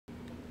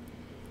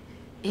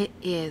It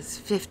is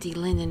 50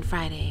 Linden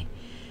Friday,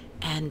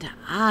 and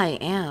I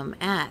am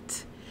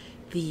at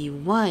the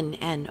one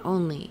and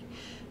only,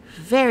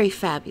 very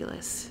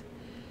fabulous,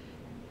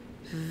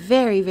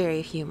 very,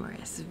 very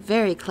humorous,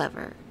 very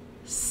clever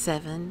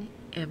 7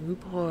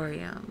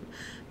 Emporium.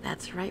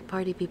 That's right,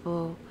 party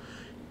people.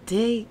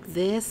 Dig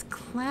this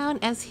clown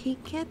as he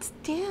gets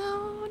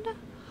down.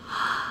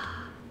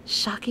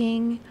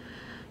 Shocking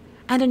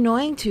and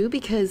annoying too,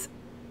 because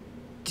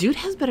dude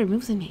has better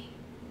moves than me.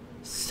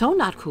 So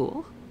not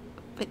cool.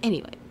 But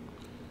anyway,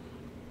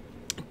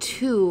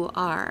 to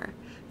our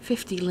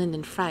 50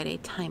 Linden Friday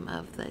time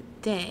of the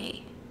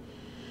day.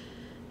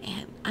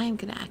 And I'm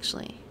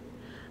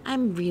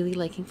really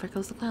liking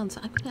Freckles the Clown, so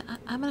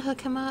I'm gonna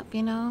hook him up,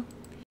 you know.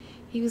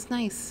 He was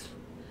nice.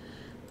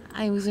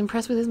 I was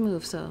impressed with his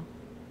move, so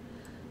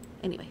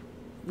anyway.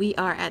 We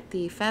are at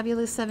the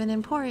fabulous 7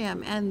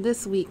 Emporium, and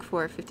this week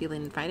for 50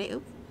 Linden Friday,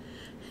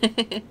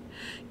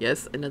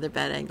 yes, another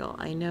bad angle.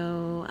 I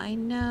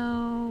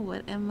know.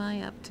 What am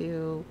I up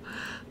to?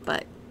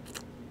 But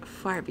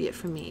far be it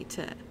from me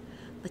to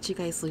let you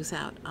guys lose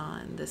out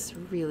on this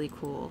really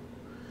cool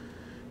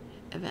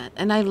event.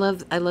 And I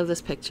love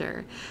this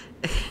picture.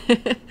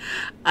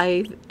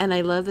 I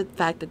love the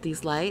fact that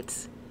these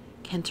lights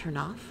can turn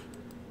off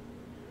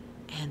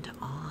and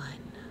on.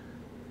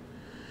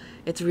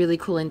 It's really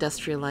cool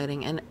industrial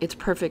lighting, and it's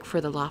perfect for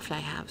the loft I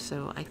have.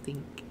 So I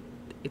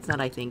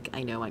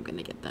know I'm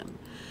gonna get them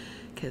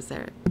because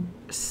they're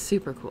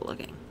super cool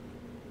looking,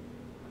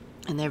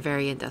 and they're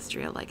very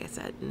industrial, like I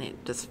said, and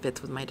it just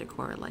fits with my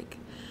decor, like,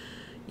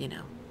 you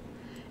know.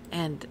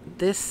 And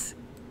this,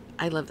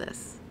 I love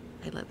this.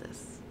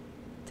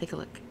 Take a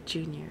look,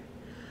 Junior.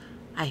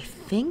 I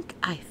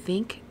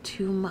think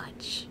too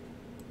much.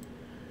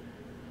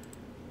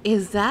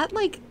 Is that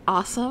like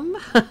awesome?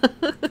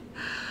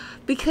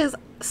 Because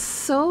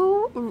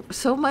so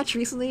much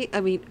recently,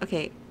 I mean,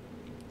 okay,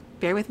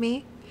 bear with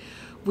me.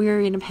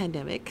 We're in a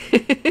pandemic.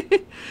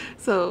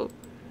 So,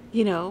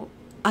 you know,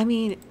 I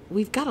mean,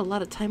 we've got a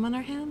lot of time on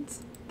our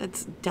hands.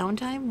 That's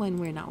downtime when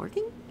we're not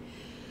working.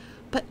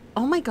 But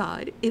oh my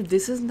God, if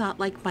this is not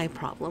like my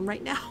problem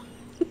right now.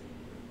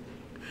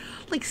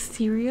 Like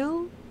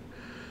cereal,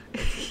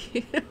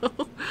 you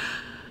know,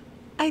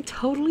 I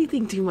totally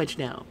think too much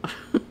now.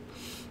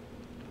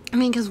 I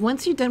mean, because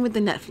once you're done with the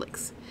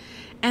Netflix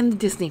and the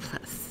Disney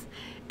Plus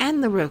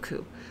and the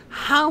Roku,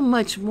 how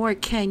much more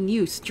can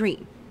you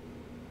stream?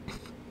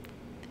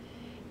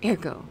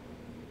 Ergo,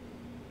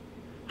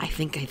 I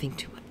think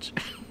too much.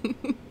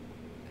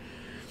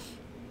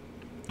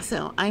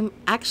 So I'm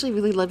actually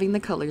really loving the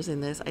colors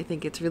in this. I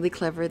think it's really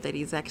clever that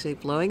he's actually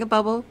blowing a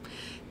bubble,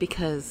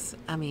 because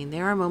I mean,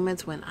 there are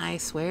moments when I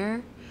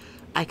swear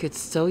I could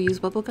so use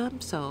bubble gum.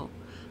 So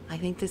I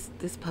think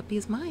this puppy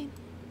is mine.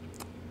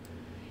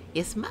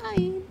 It's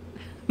mine.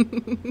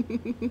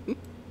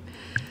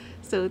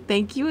 So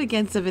thank you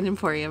again, 7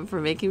 Emporium,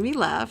 for making me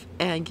laugh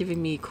and giving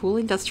me cool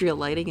industrial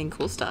lighting and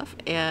cool stuff,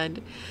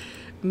 and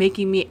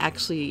making me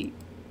actually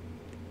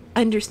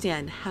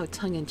understand how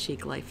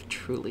tongue-in-cheek life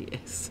truly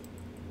is.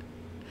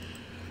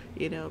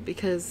 You know,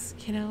 because,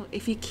 you know,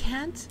 if you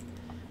can't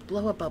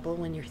blow a bubble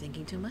when you're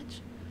thinking too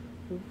much,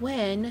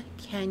 when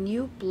can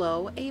you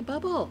blow a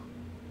bubble?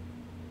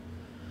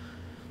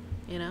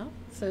 You know?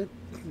 So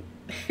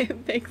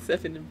thanks,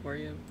 7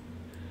 Emporium.